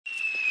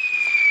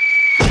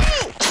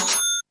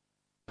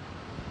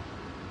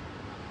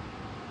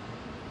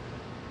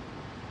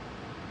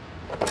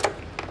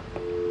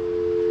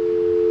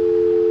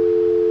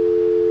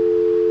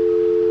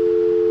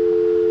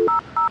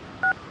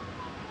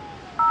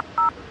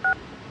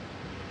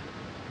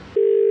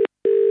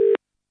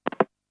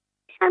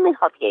may I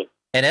help you?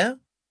 Hello?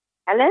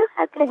 Hello,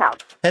 how can I help?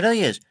 Hello,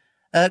 yes.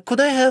 Could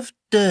I have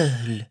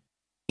Döhl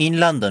in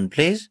London,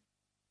 please?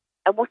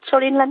 What's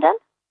all in London?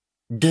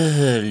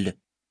 Döhl.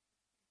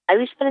 Are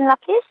you spelling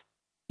that, please?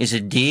 Is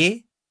it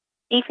D?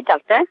 D for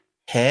Doctor.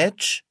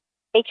 H?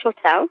 H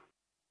Hotel.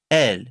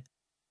 L.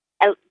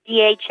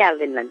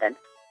 DHL in London.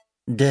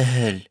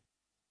 Döhl.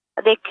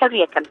 Are they a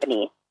courier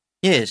company?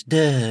 Yes,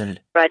 Döhl.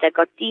 Right, I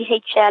got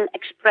DHL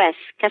Express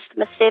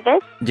customer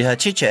service.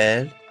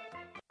 DHL.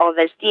 Or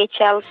there's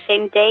DHL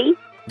same day.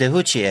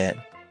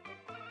 DHL.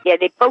 Yeah,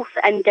 they're both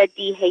under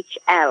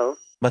DHL.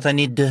 But I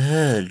need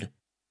Döhl.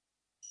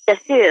 The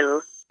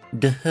Hull.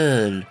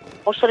 Döhl.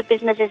 What sort of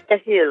business is the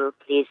Hull,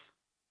 please?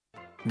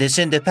 They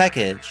send the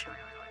package.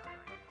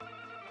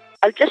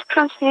 I'll just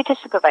transfer you to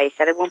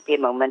supervisor. It won't be a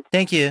moment.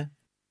 Thank you.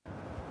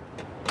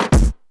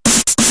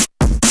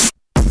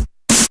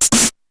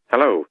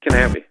 Hello, can I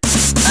help you?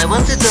 I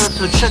wanted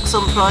to check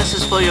some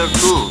prices for your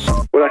tools.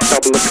 Well, that's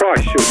double the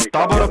price, sure.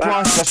 Double the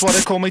price, that's why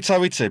they call me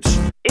Terry Tips.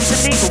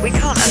 It's illegal. We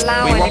can't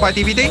allow We any... want by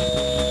DVD?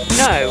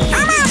 No.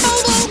 Come on, baby.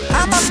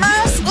 I'm a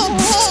mouse in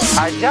here.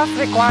 I just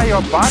require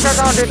your bank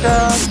account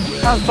details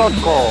and source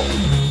code.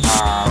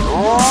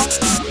 Hello?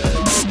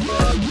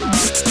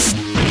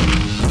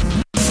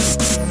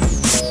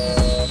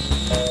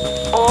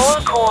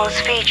 All calls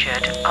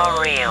featured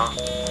are real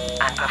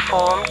and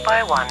performed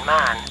by one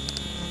man.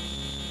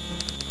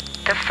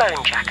 The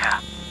Fonejacker.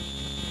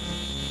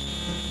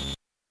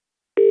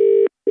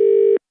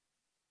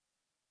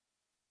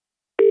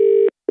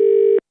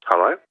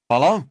 Hello?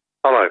 Hello?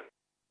 Hello.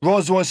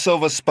 Rolls-Royce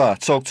Silver Spur,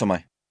 talk to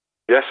me.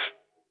 Yes?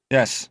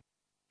 Yes.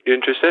 You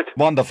interested?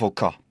 Wonderful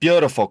car.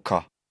 Beautiful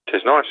car. It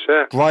is nice,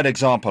 yeah. Great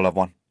example of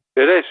one.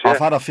 It is, yeah. I've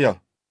had a few.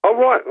 Oh,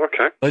 right,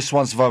 okay. This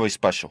one's very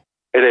special.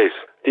 It is.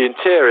 The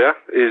interior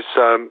is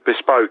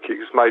bespoke. It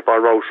was made by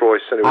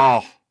Rolls-Royce and it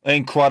was... Oh,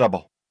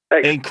 incredible.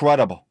 Excellent.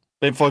 Incredible.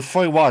 Been for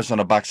 3 wives on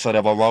the backside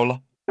of a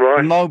roller.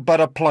 Right. No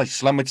better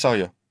place, let me tell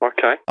you.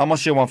 Okay. How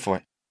much you want for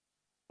it?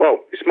 Well,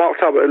 it's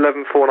marked up at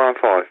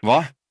 11,495.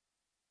 Right?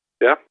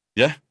 Yeah?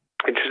 Yeah?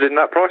 Interested in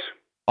that price?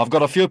 I've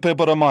got a few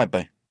people that might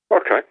be.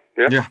 Okay,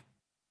 yeah. Yeah.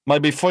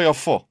 Maybe 3 or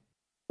 4.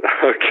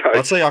 Okay.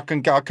 I'd say I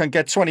can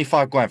get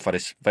 25 grand for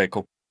this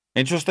vehicle.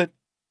 Interested?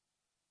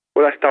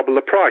 Well, that's double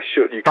the price.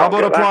 Sure, you can't Double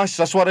get the that. price,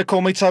 that's why they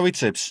call me Terry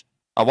Tips.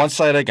 I won't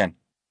say it again.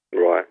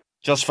 Right.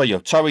 Just for you.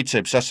 Terry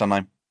Tips, that's the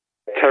name.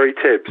 Terry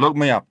Tibbs. Look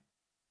me up.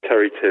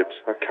 Terry Tibbs,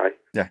 okay.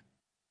 Yeah.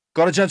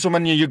 Got a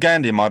gentleman in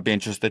Uganda might be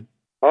interested.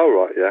 Oh,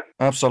 right, yeah.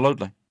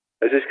 Absolutely.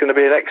 Is this going to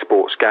be an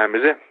export scam,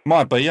 is it?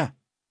 Might be, yeah.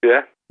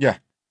 Yeah? Yeah.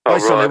 Oh,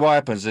 Basically, right. what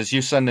happens is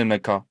you send him the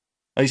car.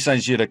 He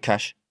sends you the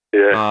cash.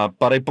 Yeah.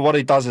 But what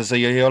he does is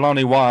he'll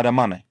only wire the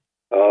money.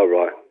 Oh,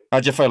 right.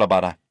 How'd you feel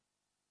about that?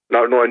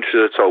 No, not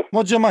interested at all.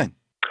 What do you mean?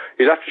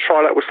 You'd have to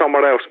try that with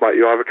someone else, mate.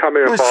 You either come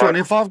here and That's buy...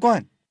 25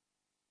 grand.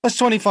 That's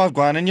 25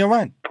 grand in your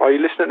hand. Are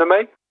you listening to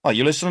me? Oh,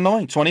 you listening to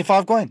me?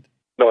 25 grand.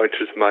 Not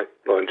interested, mate.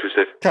 Not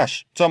interested.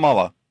 Cash.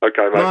 Tomorrow.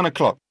 Okay, mate. 9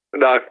 o'clock.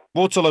 No.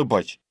 Waterloo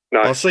Bridge.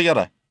 No. I'll see you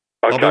there.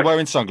 Okay. I'll be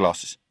wearing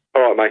sunglasses.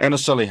 All right, mate. And a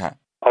silly hat.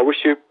 I wish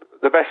you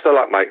the best of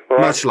luck, mate. All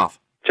right? Much love.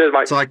 Cheers,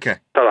 mate. Take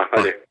care. Ta-ra,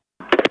 Bye. adieu.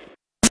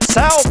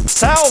 Sell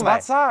me.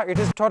 That's that. It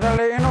is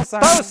totally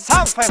innocent. Do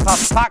something for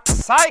fuck's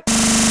sake.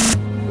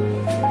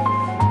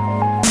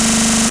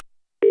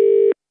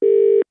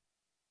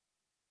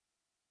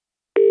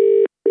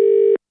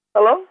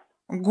 Hello?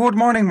 Good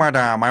morning,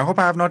 madam. I hope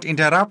I have not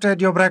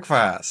interrupted your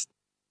breakfast.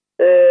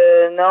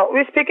 No.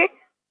 Who's speaking?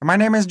 My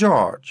name is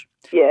George.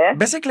 Yeah.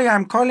 Basically,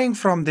 I'm calling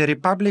from the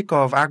Republic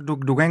of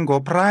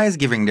Agdugdugengo Prize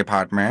Giving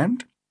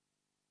Department.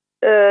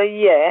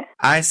 Yeah.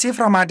 I see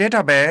from our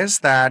database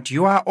that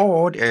you are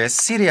owed a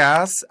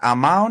serious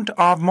amount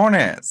of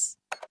monies.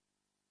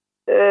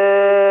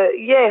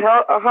 Yeah.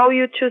 How are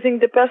you choosing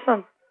the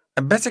person?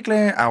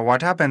 Basically,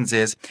 what happens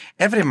is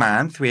every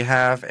month we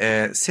have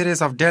a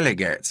series of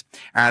delegates.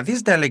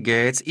 These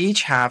delegates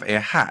each have a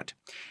hat.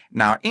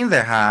 Now, in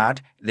the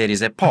hat, there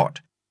is a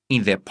pot.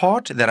 In the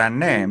pot, there are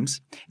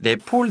names. They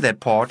pull the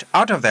pot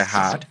out of the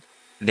hat.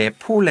 They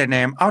pull a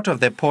name out of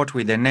the pot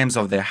with the names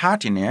of the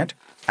hat in it.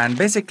 And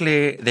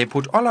basically, they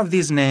put all of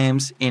these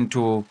names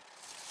into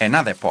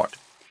another pot.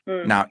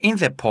 Now, in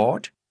the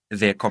pot,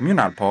 the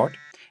communal pot,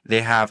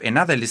 they have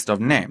another list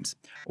of names.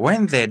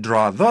 When they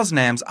draw those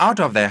names out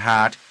of the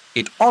hat,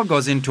 it all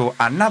goes into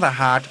another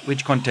hat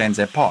which contains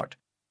a pot.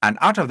 And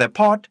out of the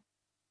pot,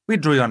 we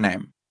drew your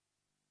name.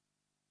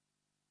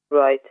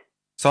 Right.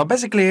 So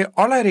basically,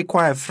 all I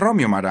require from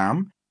you,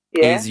 madam,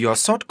 is your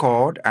sort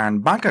code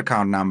and bank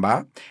account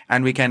number,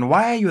 and we can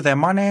wire you the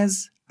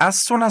monies as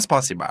soon as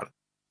possible.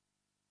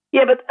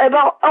 Yeah, but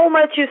about how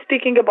much you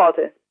speaking about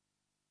it?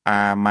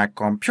 My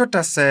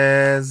computer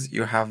says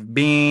you have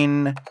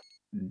been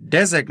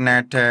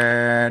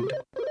designated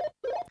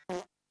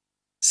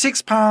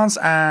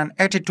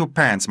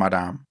 £6.82,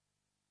 madam.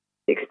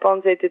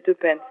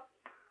 £6.82.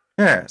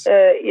 Yes.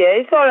 Yeah,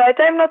 it's all right.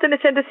 I'm not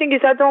innocent. The thing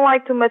is, I don't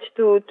like too much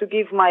to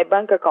give my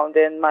bank account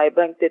and my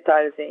bank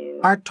details in.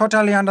 I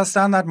totally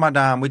understand that,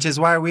 madam, which is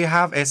why we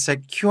have a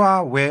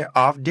secure way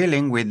of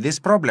dealing with this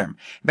problem.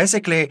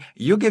 Basically,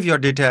 you give your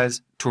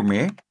details to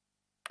me,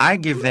 I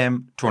give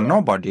them to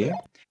nobody,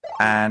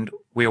 and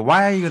we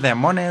wire you the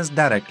monies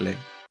directly.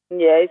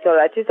 Yeah, it's all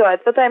right. It's all right.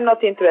 But I'm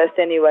not interested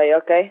anyway,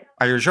 okay?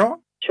 Are you sure?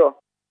 Sure.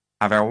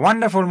 Have a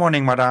wonderful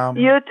morning, madam.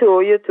 You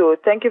too, you too.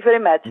 Thank you very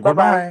much. Goodbye.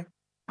 Bye-bye.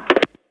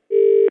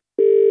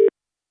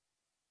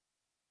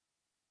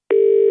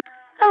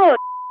 Hello,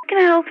 can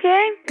I help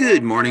you?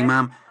 Good morning,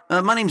 ma'am.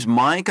 My name's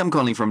Mike. I'm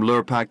calling from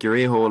Lurepack Your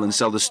A-Hole and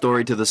Sell the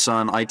Story to the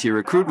Sun IT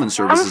Recruitment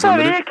Services I'm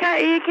sorry, Limited. I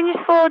can't hear you. Can you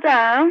slow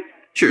down?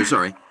 Sure,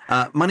 sorry.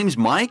 My name's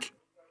Mike.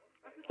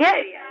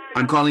 Yeah.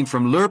 I'm calling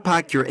from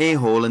Lurepack Your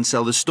A-Hole and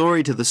Sell the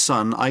Story to the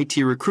Sun IT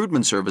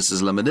Recruitment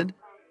Services Limited.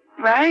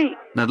 Right.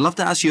 And I'd love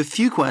to ask you a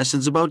few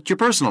questions about your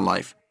personal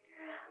life.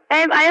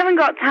 I haven't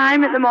got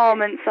time at the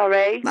moment,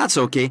 sorry. That's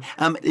okay.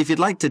 If you'd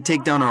like to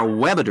take down our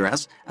web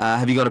address,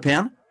 have you got a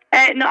pen?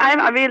 No,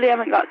 I really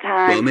haven't got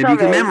time. Well, maybe sorry. you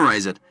can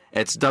memorize it.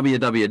 It's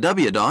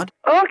www.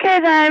 Okay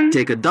then.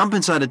 Take a dump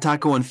inside a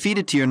taco and feed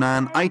it to your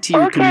nan, Okay,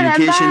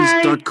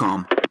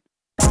 itcommunications.com.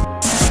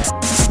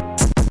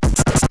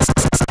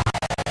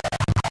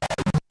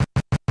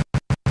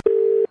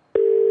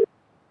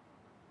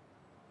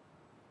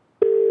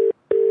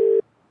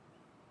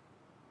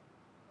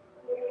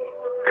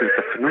 Good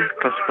afternoon,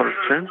 Passport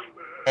Exchange.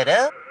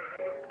 Hello?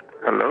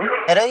 Hello?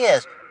 Hello,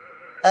 yes.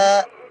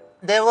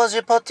 There was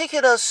a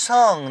particular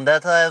song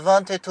that I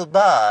wanted to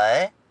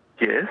buy,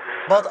 Yes?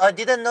 but I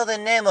didn't know the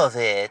name of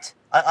it.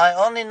 I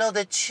only know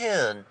the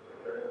tune.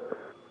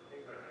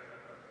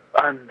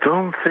 I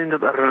don't think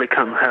that I really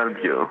can help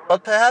you.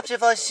 But perhaps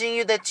if I sing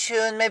you the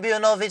tune, maybe you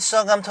know which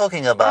song I'm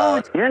talking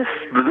about. Yes,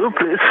 do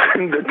please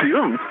sing the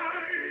tune.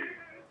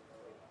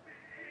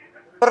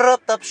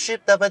 Rop top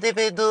ship da ba di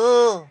bi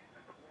do.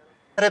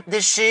 Rip di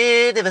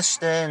shi di ba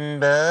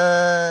stand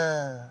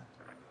ba.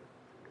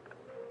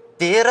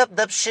 Di rap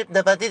dap ship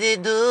da ba di di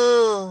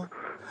do.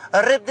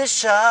 Rip di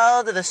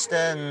shaw di ba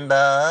stand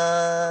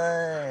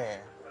by.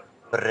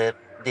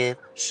 Rip dip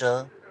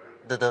shaw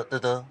da da da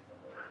da.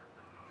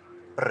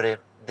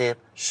 Rip dip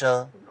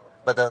shaw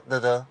ba da da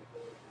da.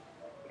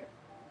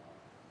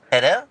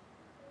 Hello?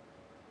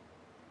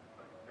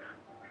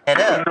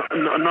 Hello?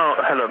 No,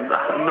 hello.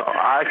 No,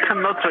 I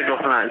cannot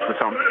recognize the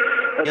song.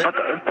 But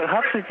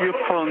perhaps if you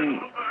phone...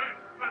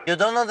 You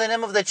don't know the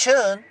name of the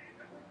tune?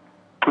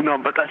 No,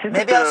 but I think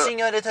Maybe that, I'll sing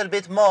you a little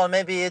bit more.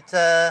 Maybe it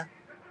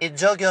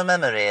jog your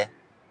memory.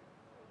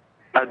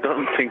 I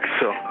don't think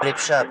so. Rip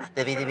shop,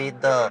 David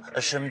do,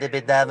 shum de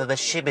bidab ba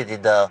shibidi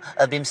do,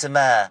 abim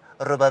sama,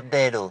 rubab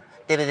delu,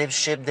 David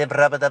ship de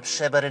brabadab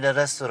sheber in a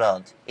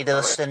restaurant. In the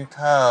Western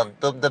town,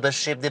 dub the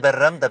ship de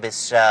baram da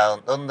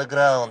sound, on the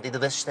ground, in the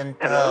Western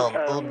town,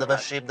 dub the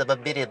ship the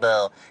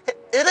babiribo.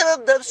 In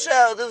the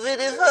sound of it,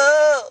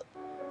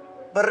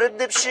 Barib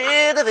de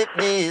ship of it,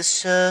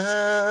 this.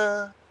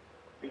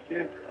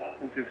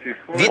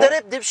 Wieder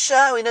rip dip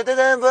show in a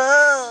devil.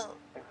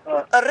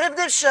 A rip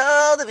dip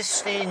show the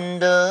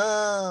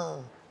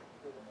vistindo.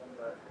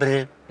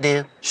 Rip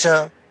dip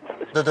show.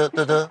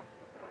 Do.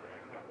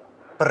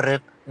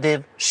 Rip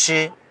dip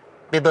she.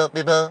 Bibble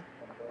bibble.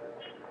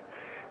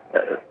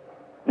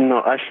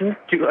 No, I think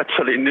you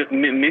actually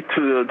need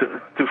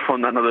to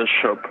phone another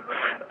shop.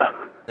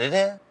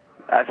 Really?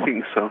 I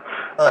think so.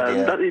 Oh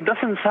dear. It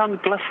doesn't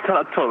sound classical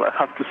at all, I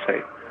have to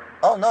say.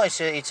 Oh no,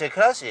 it's a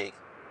classic.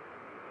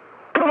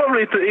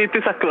 Probably it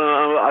is a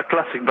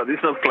classic, but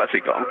it's not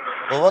classical.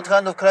 Well, what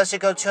kind of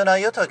classical tune are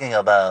you talking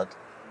about?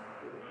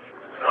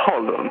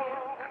 Hold on.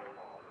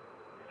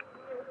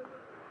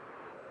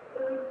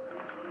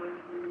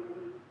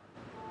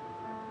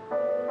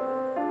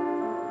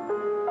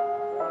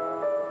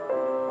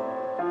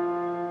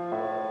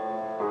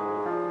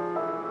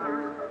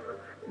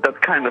 That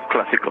kind of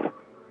classical.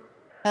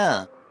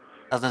 Huh.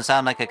 Doesn't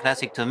sound like a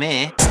classic to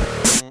me.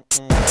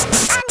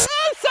 I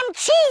need some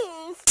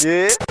cheese.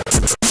 Yeah?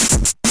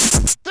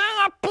 Give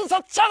me a piece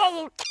of cheddar,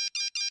 you.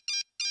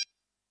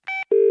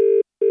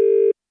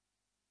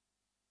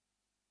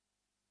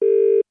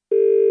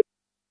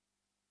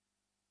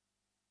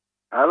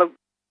 Hello?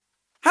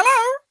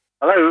 Hello?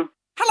 Hello?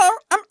 Hello?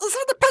 Is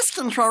it the pest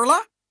controller?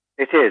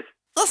 It is.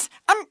 Yes,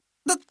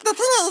 the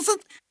thing is that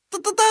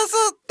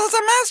there's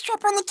a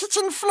mousetrap on the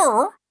kitchen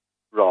floor,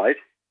 Right.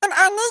 and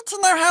I need to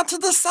know how to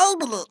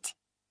disable it.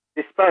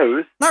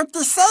 Dispose? No,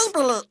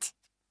 disable it.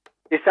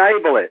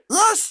 Disable it.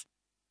 Yes.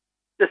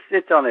 Just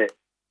sit on it.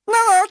 No,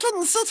 I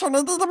couldn't sit on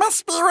it. There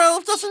must be a way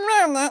of getting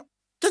around that.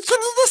 Can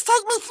you just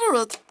take me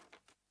through it?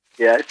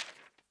 Yes.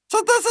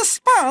 So there's a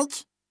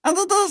spike, and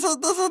then there's a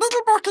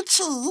little block of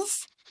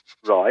cheese,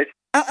 Right.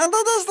 and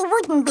then there's the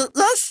wooden bit,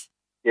 yes?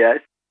 Yes.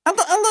 And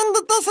then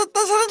there's a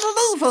little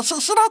lever. So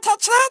should I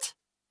touch that?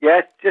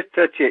 Yes, just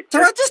touch it.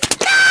 So I just...